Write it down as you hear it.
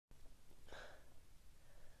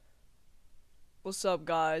What's up,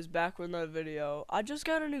 guys? Back with another video. I just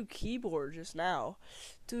got a new keyboard just now.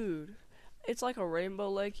 Dude, it's like a rainbow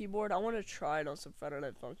leg keyboard. I want to try it on some Friday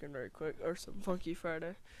Night Funkin' very quick, or some Funky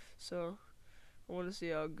Friday. So, I want to see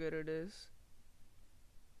how good it is.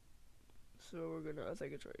 So, I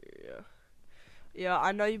think it's right here, yeah. Yeah,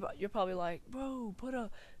 I know you're probably like, bro, put a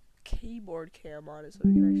keyboard cam on it so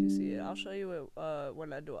we can actually see it. I'll show you it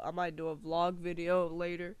when I do it. I might do a vlog video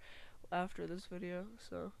later after this video,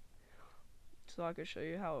 so I can show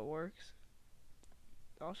you how it works.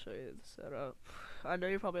 I'll show you the setup. I know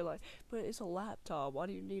you're probably like, but it's a laptop. Why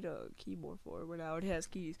do you need a keyboard for it when now it has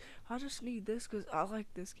keys? I just need this because I like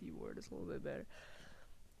this keyboard. It's a little bit better.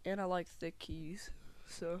 And I like thick keys.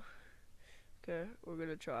 So, okay, we're going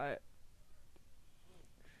to try it.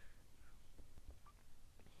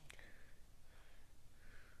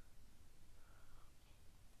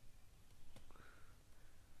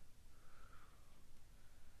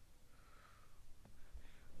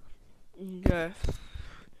 Okay.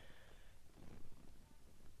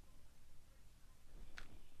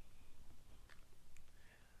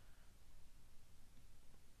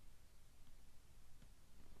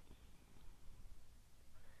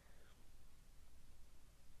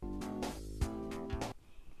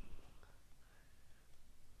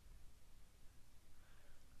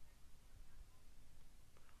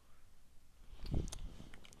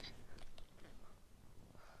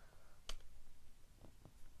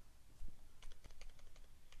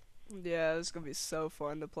 Yeah, this is gonna be so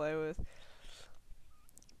fun to play with.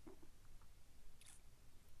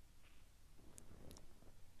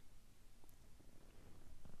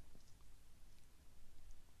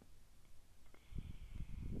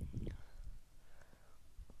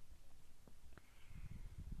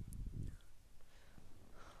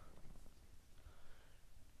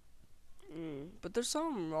 But there's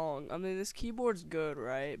something wrong. I mean, this keyboard's good,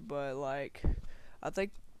 right? But like, I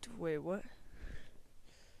think. Wait, what?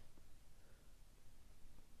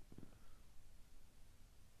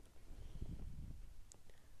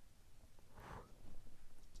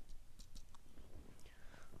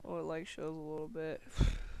 Oh, it like shows a little bit.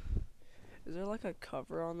 Is there like a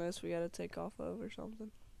cover on this we gotta take off of or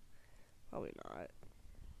something? Probably not.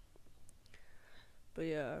 But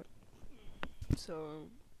yeah. So,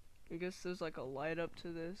 I guess there's like a light up to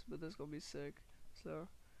this, but this is gonna be sick. So,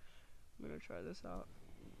 I'm gonna try this out.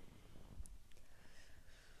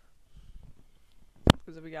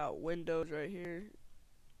 Because we got windows right here.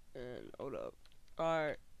 And, hold up.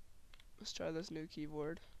 Alright. Let's try this new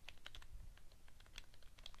keyboard.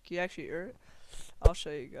 Can you actually hear it? I'll show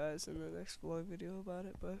you guys in the next vlog video about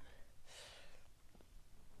it, but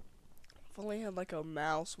if only had like a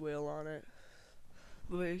mouse wheel on it.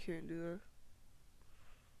 But you can't do that.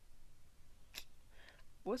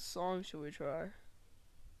 What song should we try?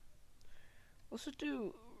 Let's just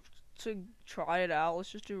do, to try it out,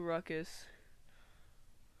 let's just do Ruckus.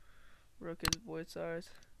 Ruckus voice size.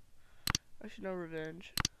 Actually, no,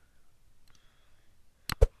 Revenge.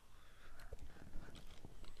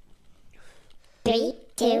 Three,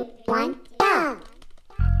 two, one, go!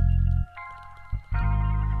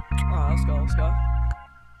 Alright, let's go.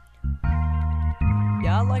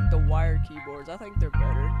 Yeah, I like the wired keyboards. I think they're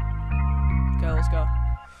better. Okay, let's go.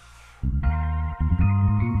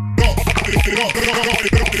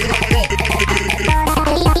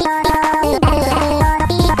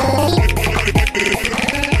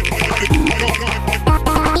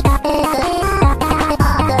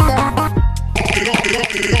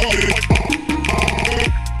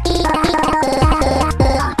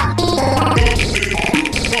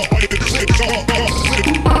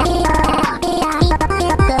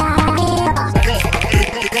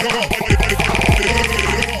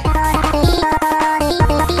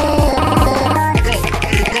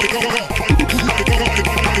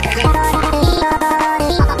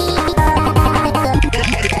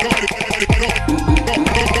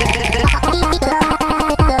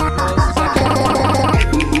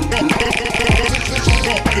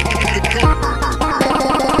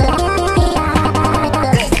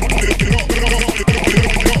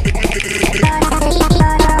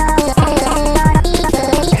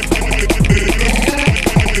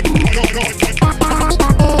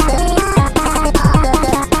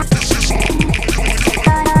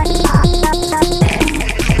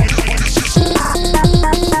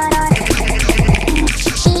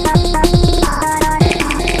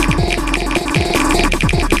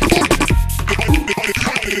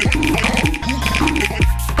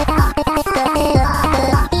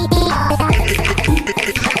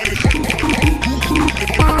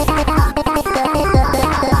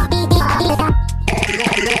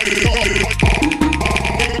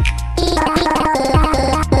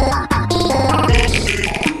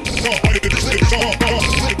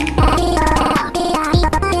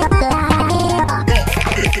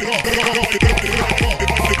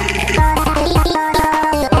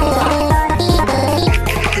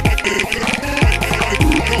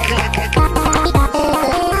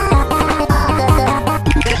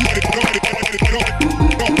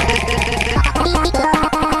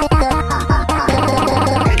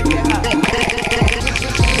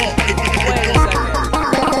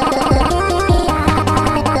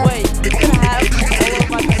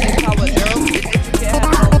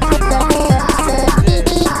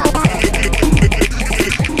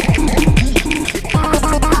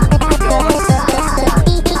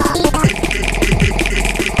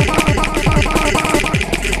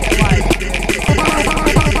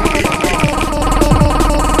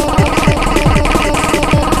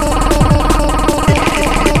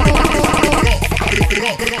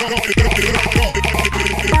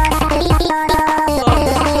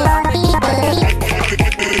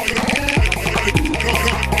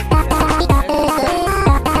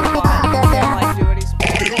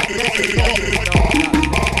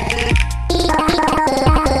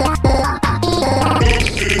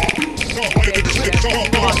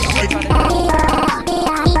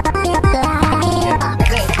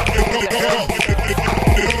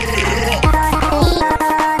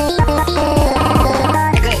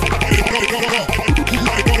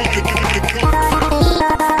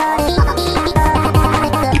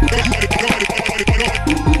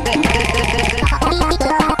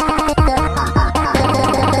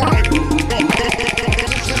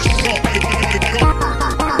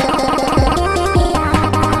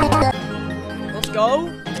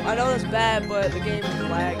 I know that's bad, but the game is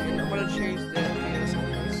lagging. I'm gonna change the FPS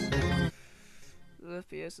on this. The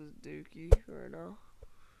FPS is dookie right now.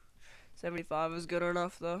 75 is good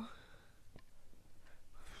enough though.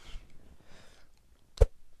 For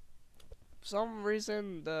some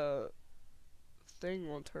reason the thing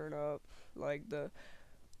won't turn up, like the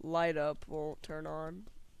light up won't turn on.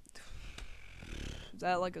 Is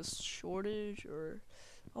that like a shortage, or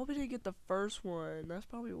I hope we didn't get the first one. That's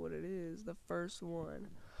probably what it is. The first one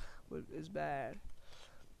is bad.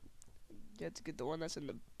 You have to get the one that's in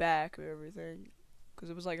the back of everything, because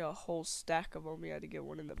it was like a whole stack of them. You had to get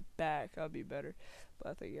one in the back. That'd be better,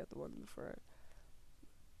 but I think you have the one in the front.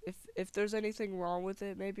 If there's anything wrong with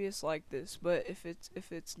it, maybe it's like this. But if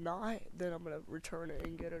it's not, then I'm gonna return it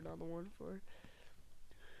and get another one for it.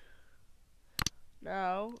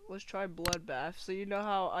 Now let's try Bloodbath. So you know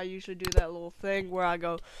how I usually do that little thing where I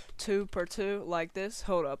go 2 per 2 like this.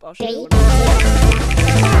 Hold up, I'll show you.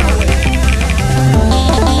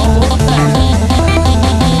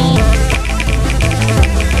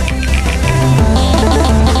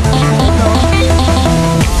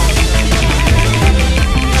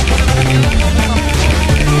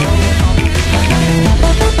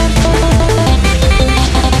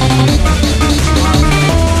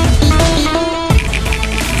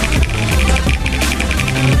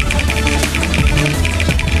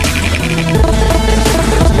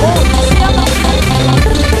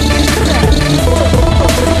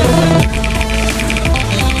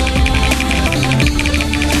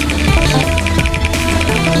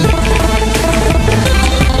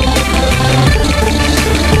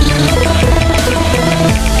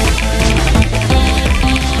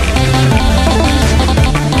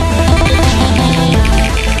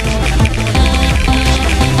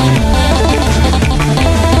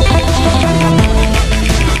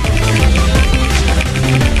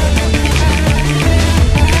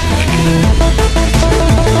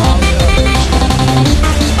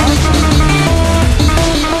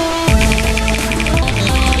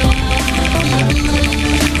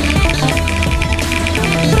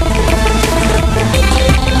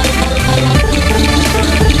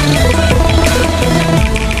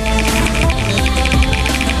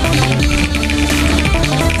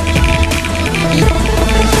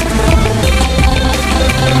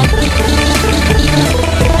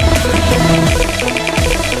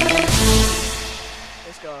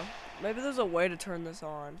 Maybe there's a way to turn this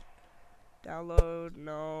on. Download,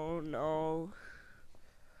 no.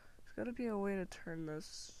 There's gotta be a way to turn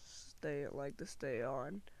this stay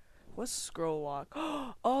on. What's scroll lock?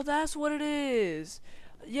 Oh, that's what it is.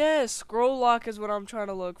 Yes, scroll lock is what I'm trying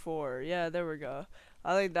to look for. Yeah, there we go.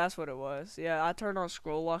 I think that's what it was. Yeah, I turned on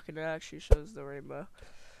scroll lock and it actually shows the rainbow.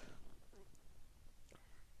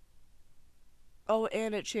 Oh,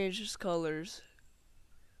 and it changes colors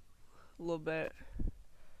a little bit.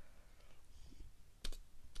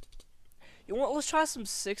 You want? Let's try some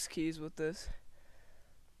 6 keys with this.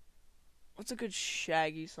 What's a good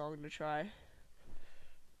Shaggy song to try?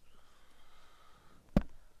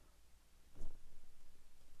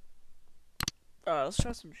 Alright, let's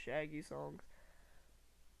try some Shaggy songs.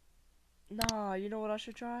 Nah, you know what I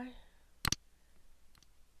should try?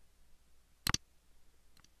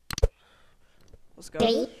 Let's go.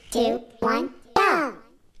 3, 2, 1, go!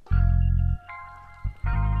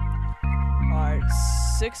 Alright,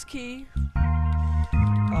 6 key.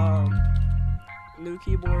 New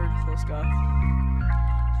keyboard. Let's go.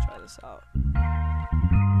 Let's try this out.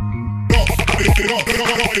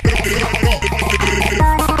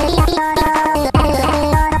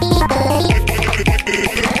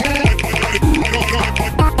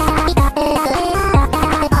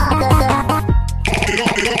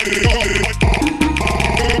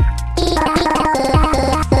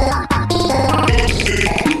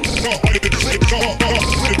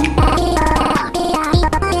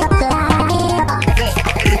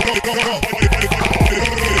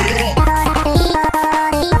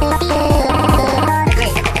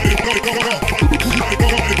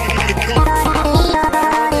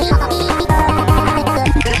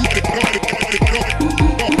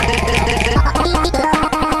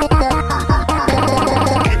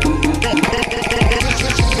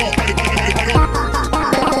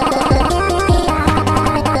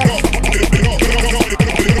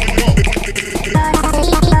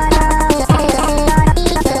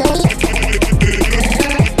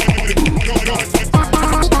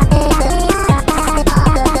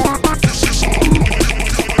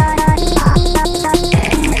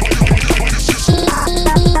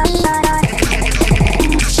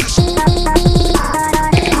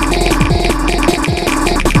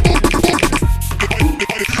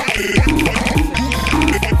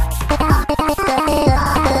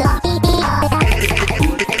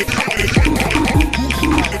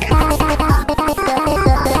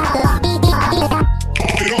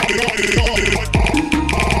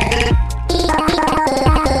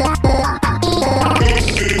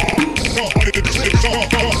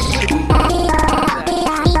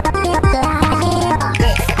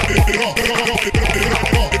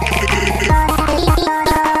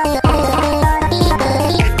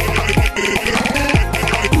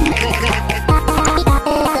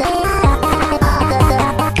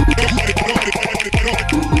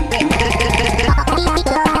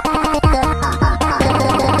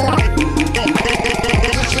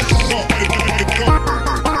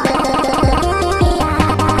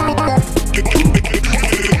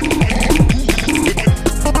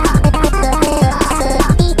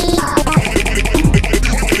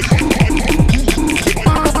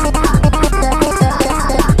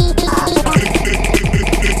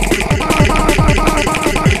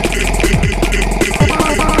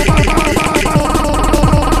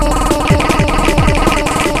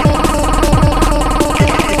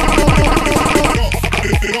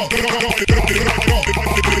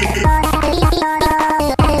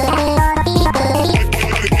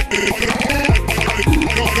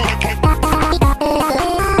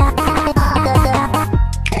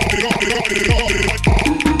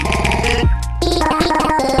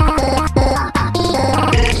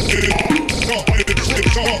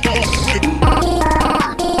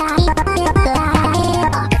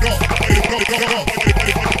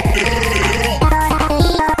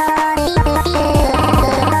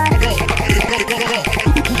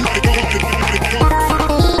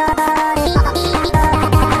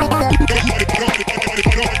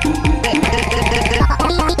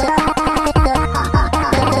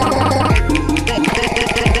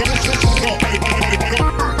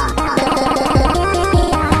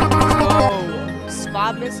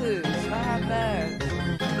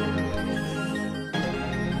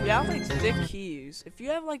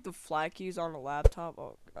 like the flat keys on a laptop.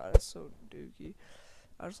 Oh god, it's so dookie.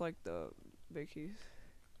 I just like the big keys.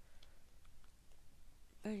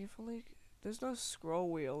 Dang, if only there's no scroll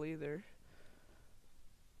wheel either.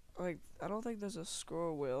 Like, I don't think there's a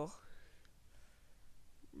scroll wheel.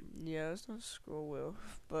 Yeah, there's no scroll wheel,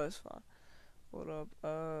 but it's fine. Hold up.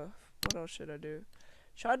 What else should I do?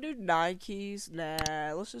 Should I do 9 keys?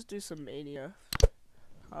 Nah, let's just do some Mania.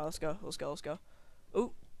 Alright, let's go. Let's go. Let's go.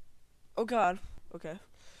 Ooh. Oh god. Okay.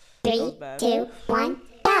 3, 2, 1,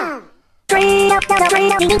 go!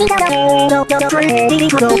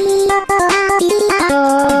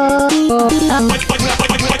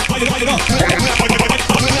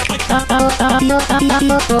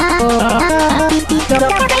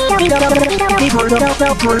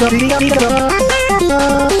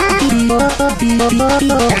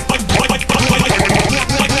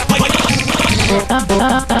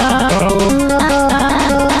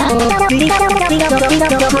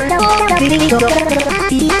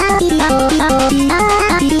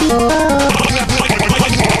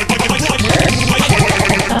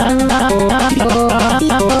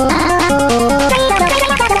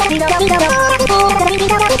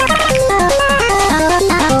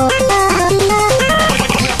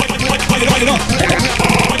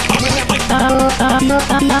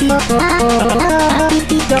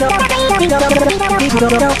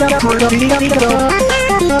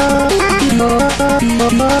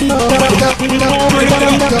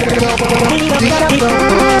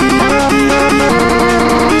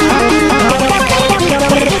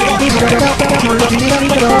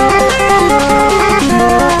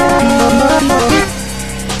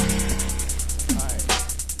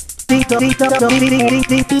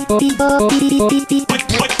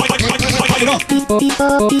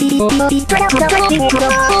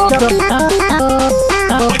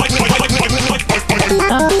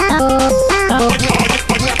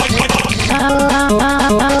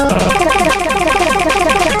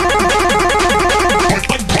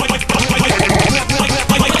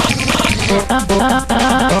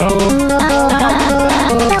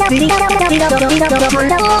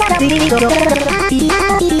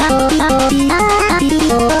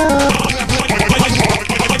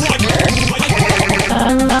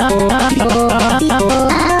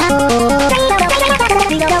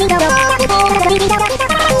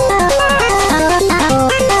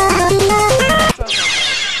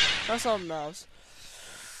 Try something else.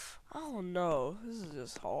 I don't know. This is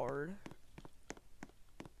just hard.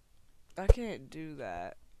 I can't do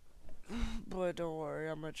that. But don't worry,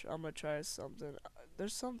 I'm gonna try something.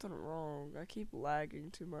 There's something wrong. I keep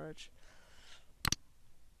lagging too much.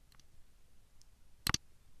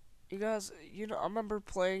 You guys, you know, I remember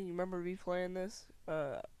playing. You remember me playing this?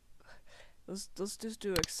 Let's just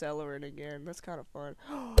do accelerant again. That's kind of fun.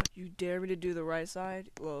 You dare me to do the right side?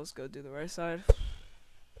 Well, let's go do the right side.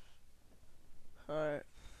 Alright.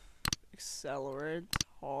 Accelerant.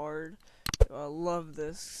 Hard. I love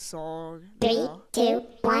this song. 3, 2,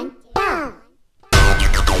 1, go!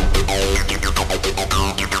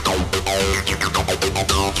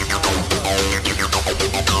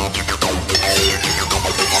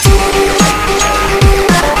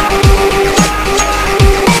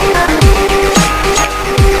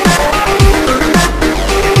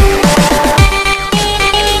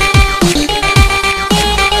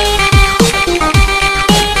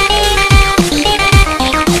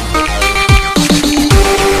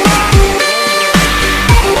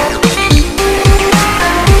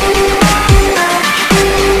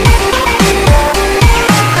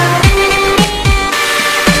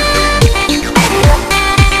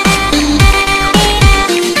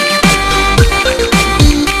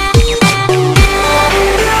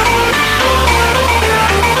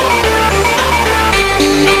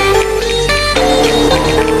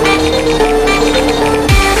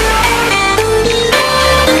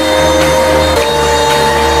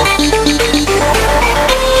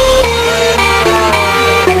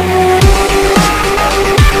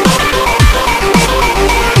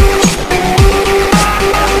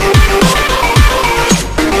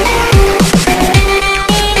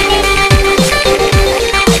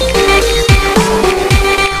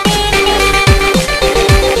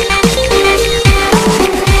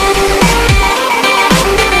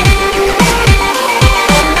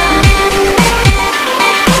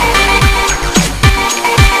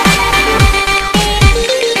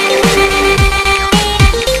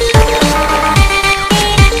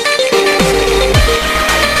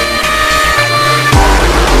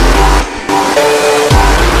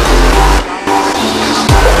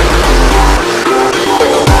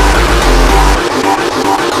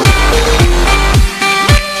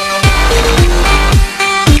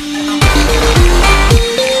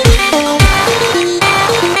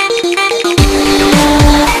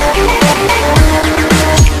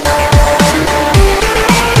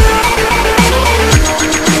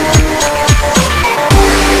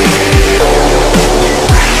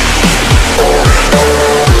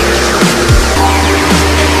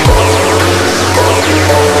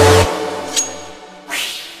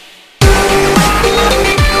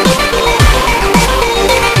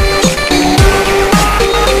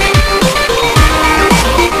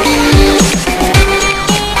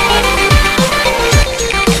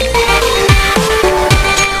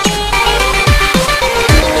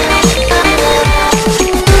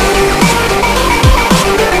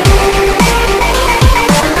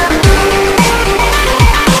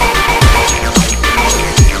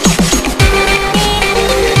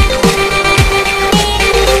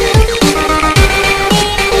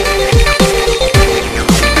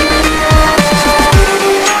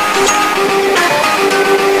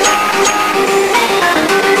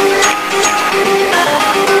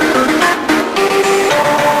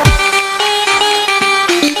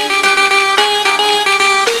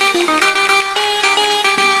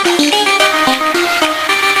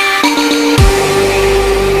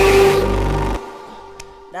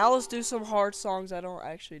 do some hard songs I don't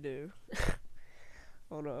actually do.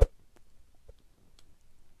 Hold up.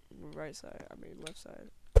 Right side. I mean left side.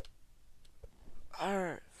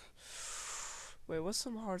 Alright. Wait, what's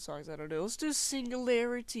some hard songs I don't do? Let's do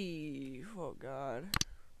Singularity. Oh god.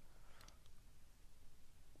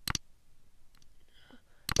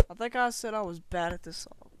 I think I said I was bad at this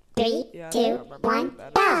song. 3, Yeah, 2, 1,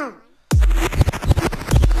 go!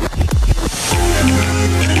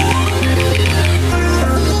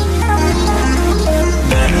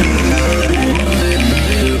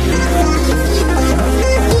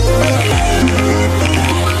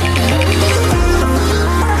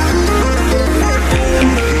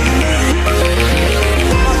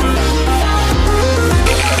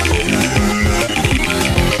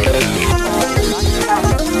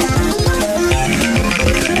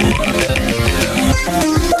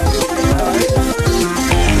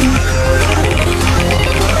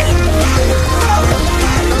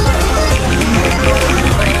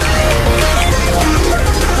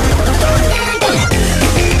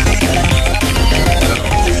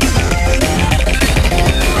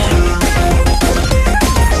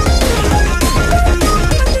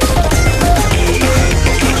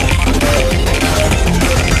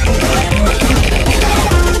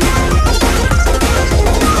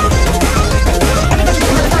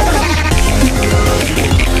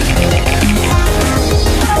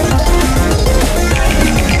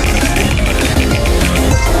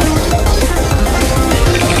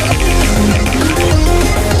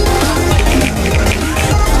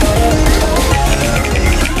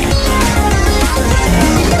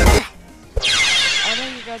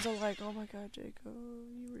 Oh my god, Jacob,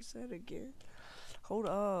 you reset again. Hold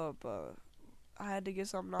up, I had to get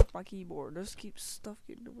something off my keyboard. Just keep stuff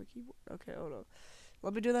getting to my keyboard. Okay, hold on.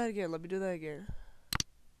 Let me do that again.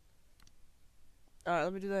 Alright,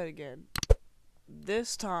 let me do that again.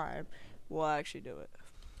 This time, we'll actually do it.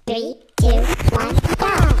 3, 2, 1,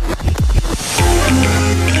 go!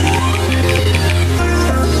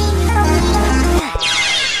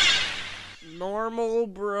 Normal,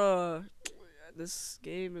 bruh. This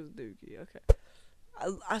game is dookie. Okay.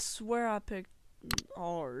 I swear I picked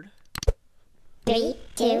hard. 3,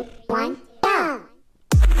 2, 1, go!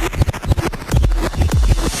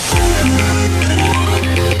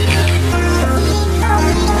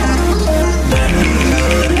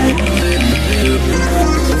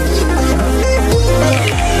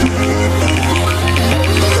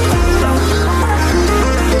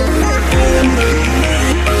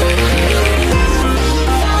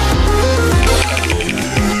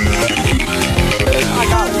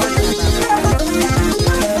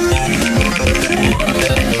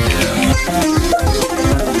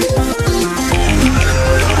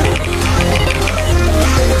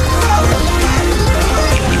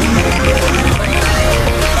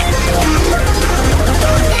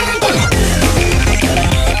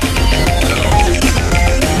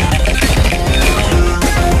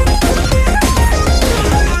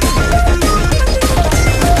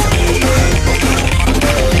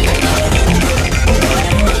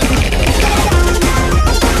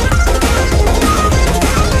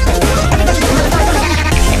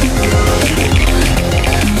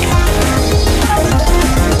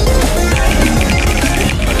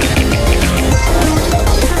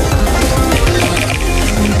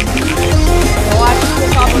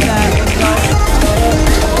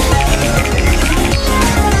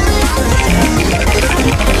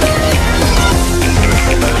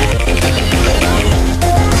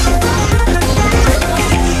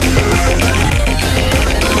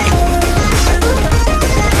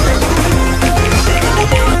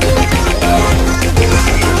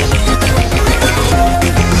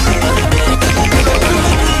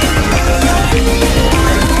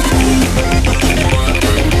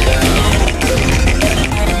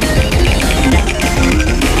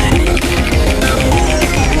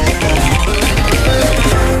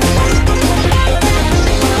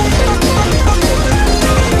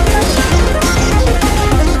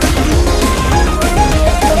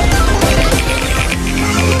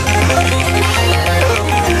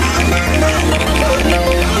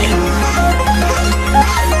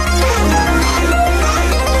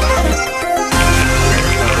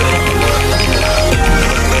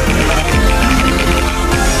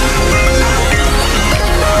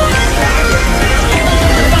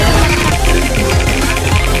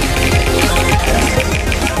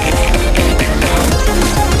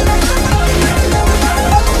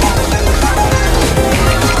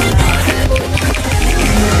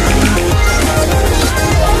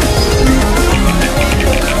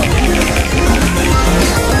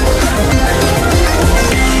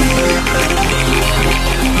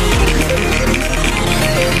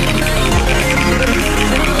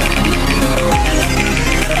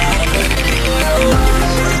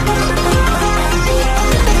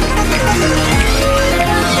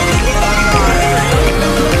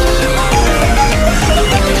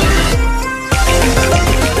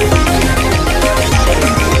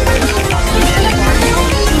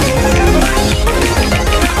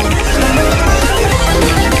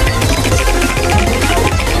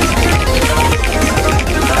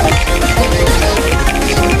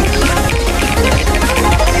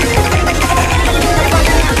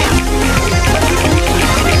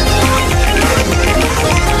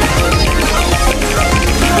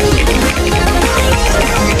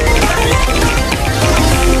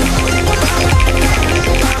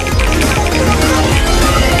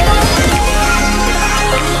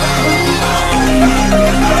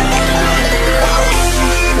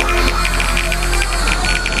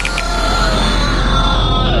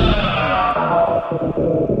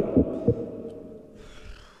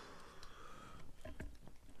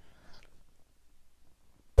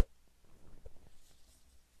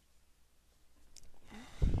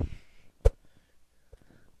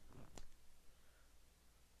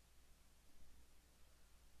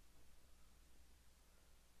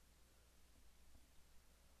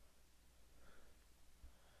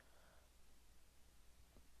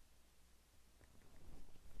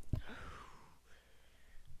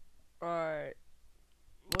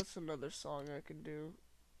 What's another song I could do?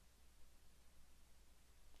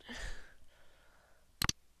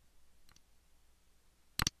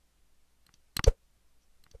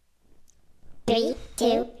 Three,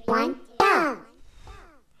 two, one, go!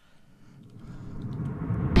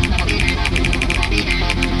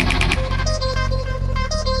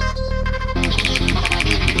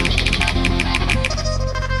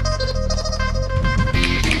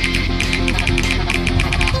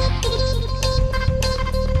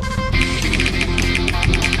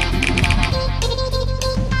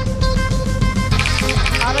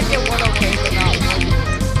 How to get one okay without one?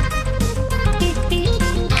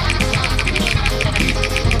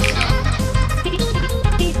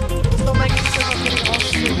 Still making sure I'm getting all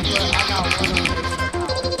shit, but I got one okay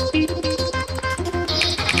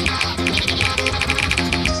somehow.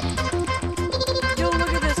 Yo,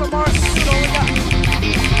 look at this, I'm already only got.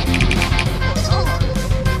 So hard.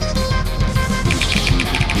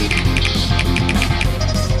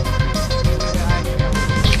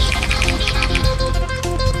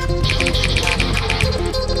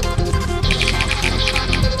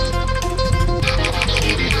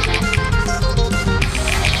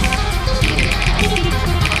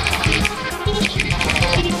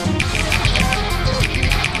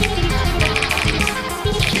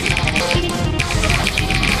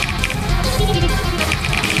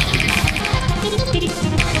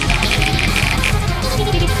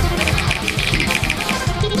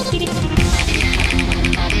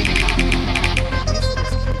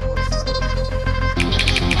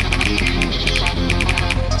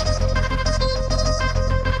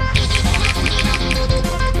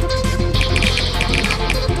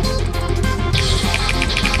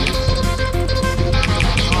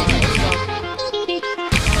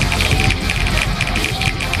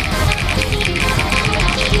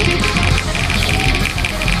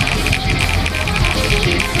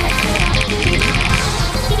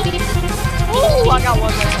 I got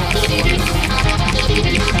one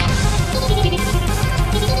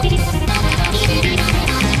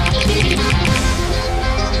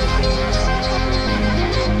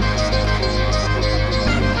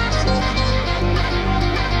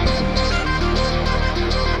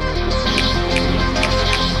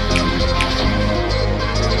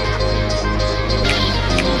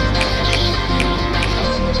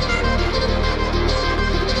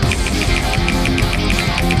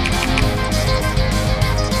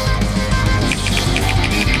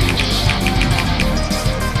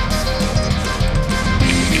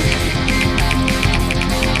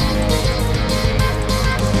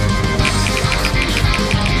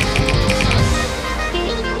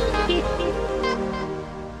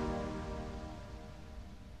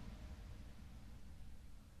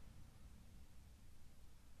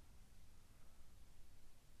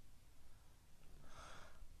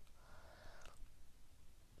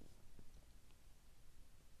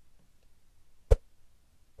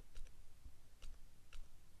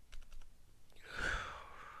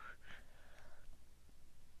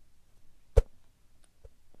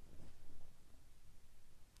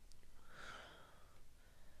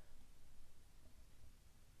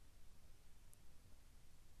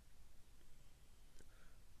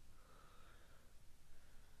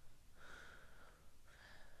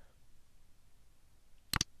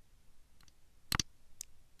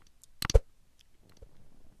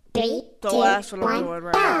Three, Don't two, ask what I'm doing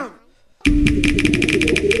right now.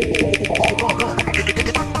 go!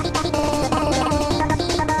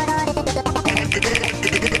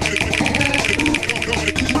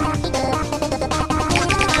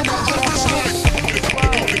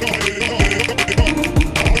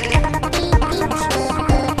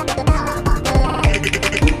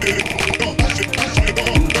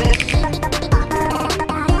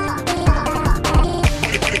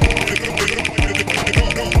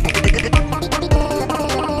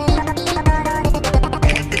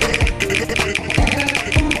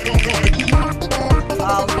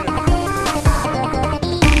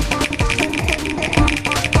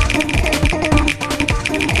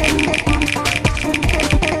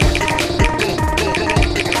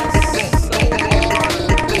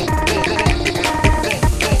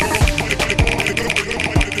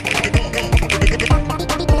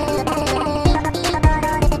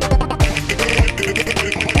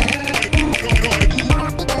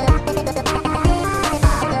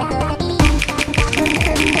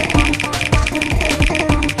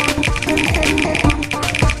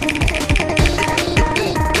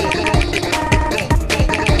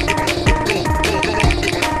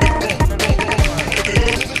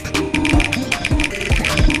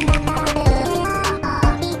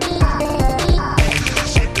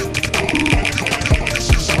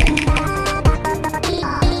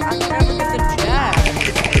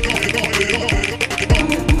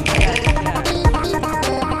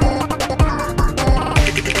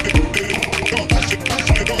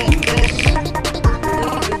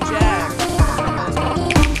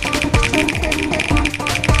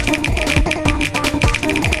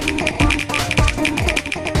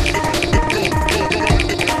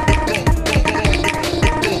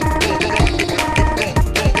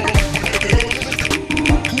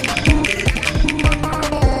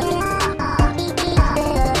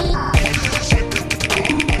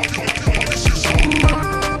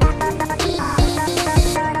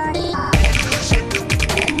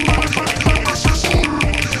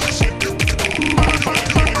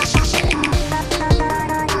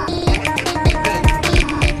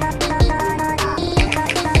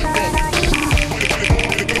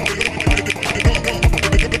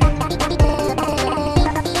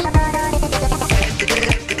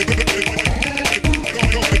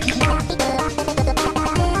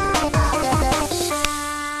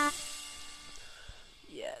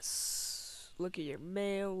 Look at your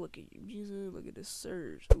mail, look at your music, look at the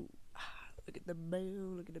search. Ooh. Look at the mail,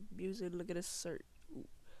 look at the music, look at the search. Ooh.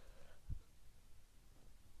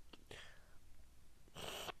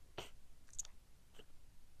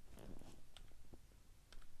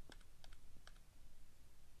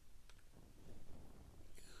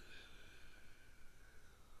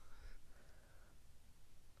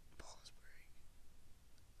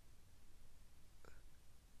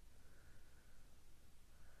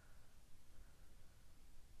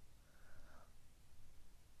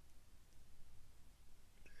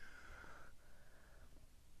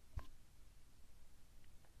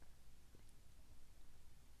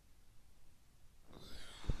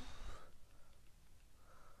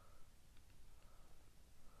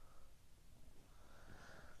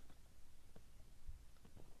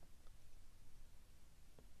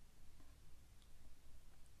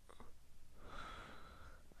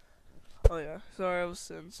 Oh yeah, sorry I was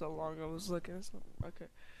sitting so long. I was looking at something. Okay.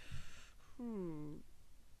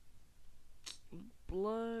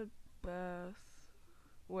 Bloodbath.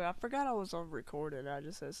 Wait, I forgot I was on recording. I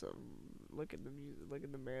just said something. Look at the music. Look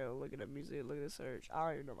at the mail. Look at the music. Look at the search. I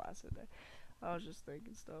don't even know why I said that. I was just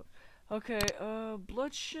thinking stuff. Okay.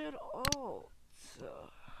 Bloodshed. Oh,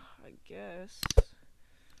 I guess.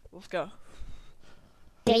 Let's go.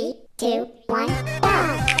 3, 2, 1, go!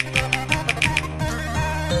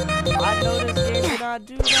 I know this game cannot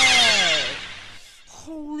do that.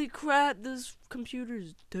 Holy crap, this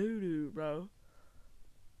computer's doo-doo, bro.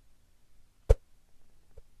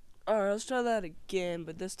 Alright, let's try that again,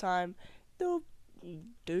 but this time, no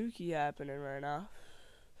dookie happening right now.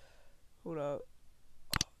 Hold up.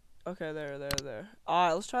 Okay, there.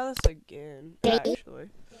 Alright, let's try this again, actually.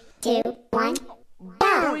 2, 1,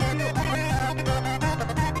 go!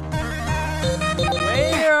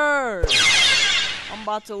 Where? I'm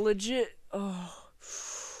about to legit. Oh.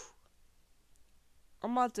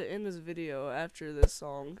 I'm about to end this video after this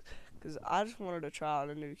song, because I just wanted to try out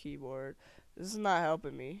a new keyboard. This is not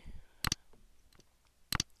helping me.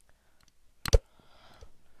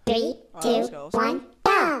 3, 2, 1,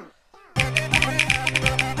 go!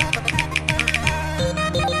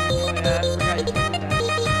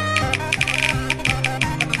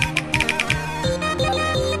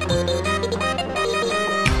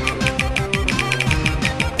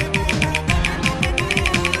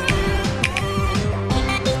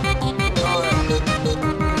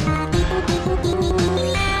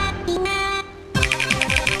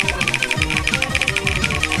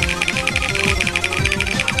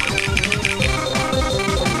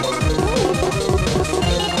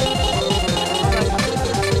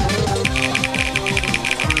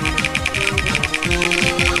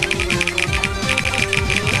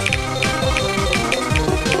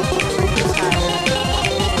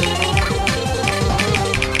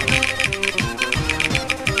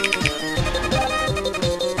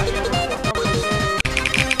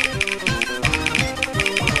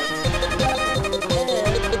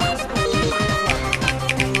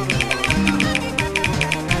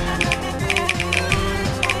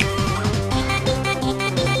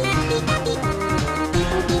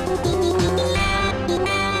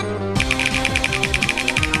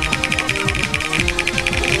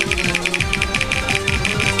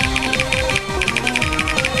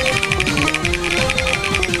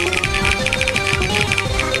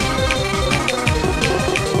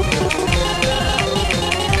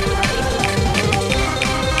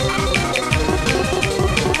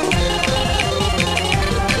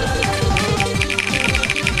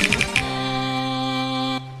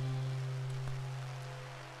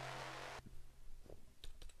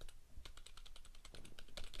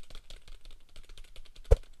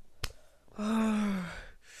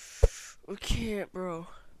 I can't, bro.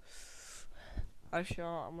 Actually,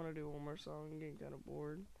 I'm gonna do one more song. I'm getting kind of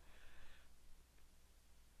bored.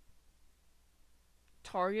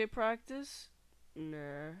 Target practice?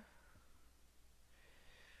 Nah.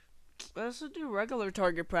 Let's just do regular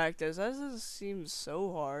target practice. That doesn't seem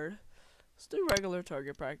so hard. Let's do regular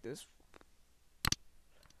target practice.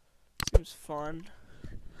 Seems fun.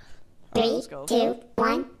 3, Let's go. 2,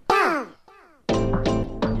 1, go!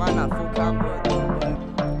 Might not full combo though,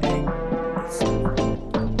 but hey, it's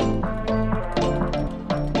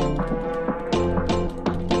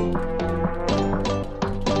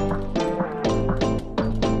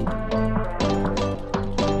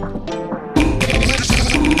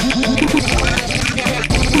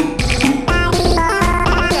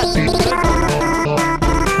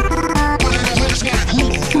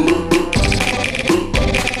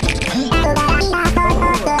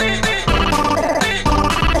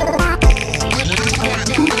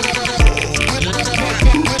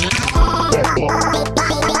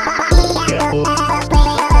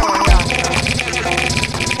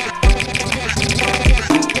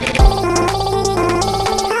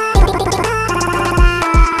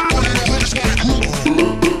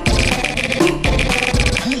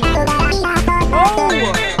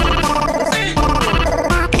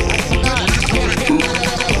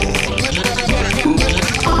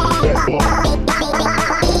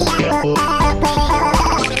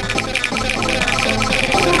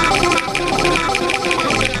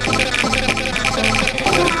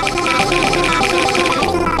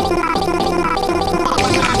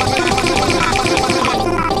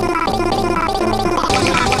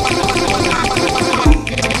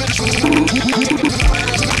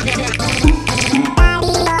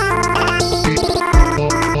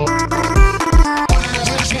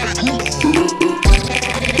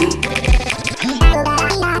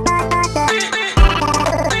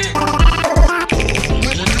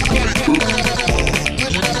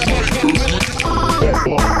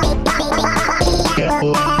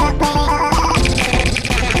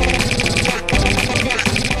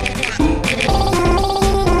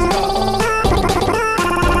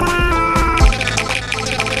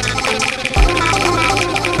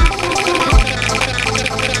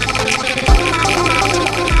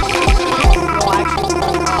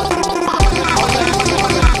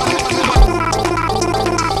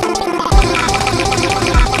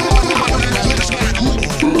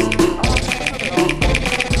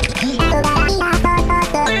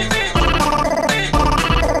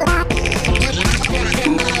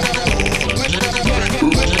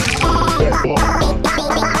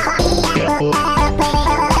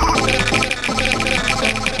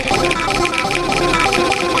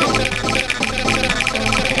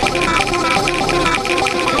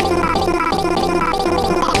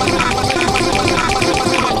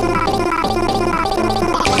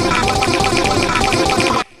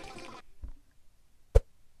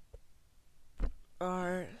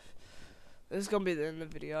Alright. This is gonna be the end of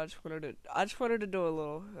the video. I just wanted to do a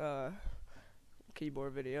little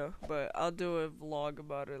keyboard video, but I'll do a vlog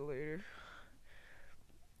about it later.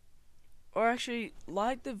 Or actually,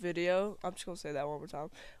 like the video. I'm just gonna say that one more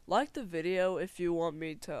time. Like the video if you want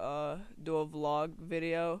me to do a vlog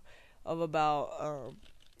video of about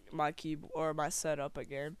my keyboard or my setup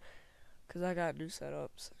again, cause I got new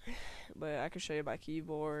setups. But I can show you my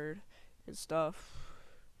keyboard and stuff.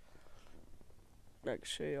 I can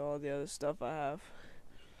show you all the other stuff I have.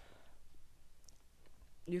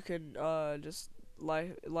 You can just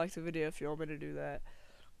like the video if you want me to do that,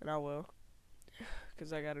 and I will.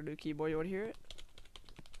 Cause I got a new keyboard. You wanna hear it?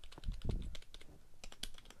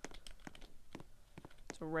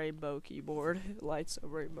 It's a rainbow keyboard. It lights a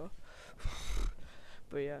rainbow.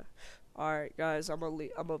 But yeah. Alright guys, I'm gonna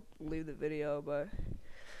leave the video, but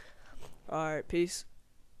alright, peace.